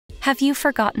Have you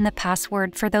forgotten the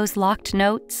password for those locked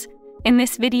notes? In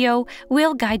this video,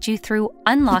 we'll guide you through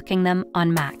unlocking them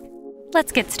on Mac.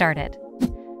 Let's get started.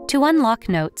 To unlock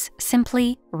notes,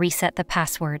 simply reset the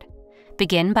password.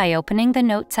 Begin by opening the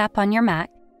Notes app on your Mac.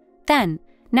 Then,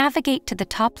 navigate to the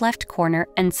top left corner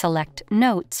and select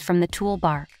Notes from the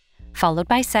toolbar, followed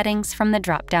by Settings from the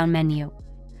drop-down menu.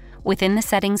 Within the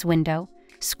Settings window,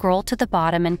 scroll to the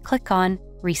bottom and click on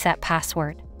Reset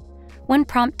Password. When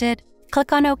prompted,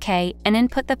 click on OK and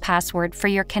input the password for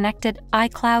your connected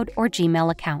iCloud or Gmail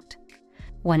account.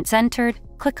 Once entered,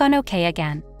 click on OK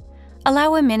again.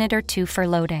 Allow a minute or two for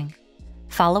loading.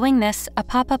 Following this, a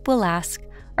pop-up will ask,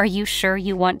 "Are you sure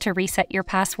you want to reset your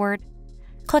password?"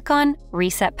 Click on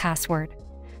Reset Password.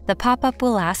 The pop-up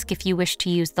will ask if you wish to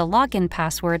use the login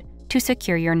password to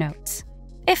secure your notes.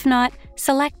 If not,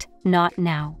 select Not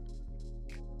Now.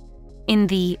 In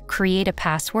the Create a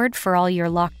Password for all your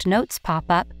locked notes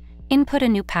pop-up, input a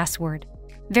new password,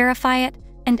 verify it,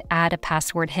 and add a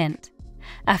password hint.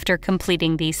 After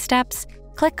completing these steps,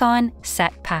 click on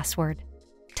Set Password.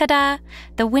 Ta-da!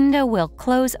 The window will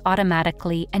close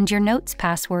automatically and your notes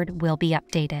password will be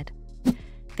updated.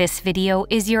 This video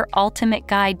is your ultimate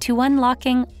guide to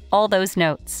unlocking all those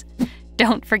notes.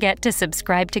 Don't forget to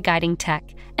subscribe to Guiding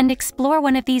Tech and explore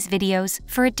one of these videos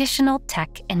for additional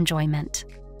tech enjoyment.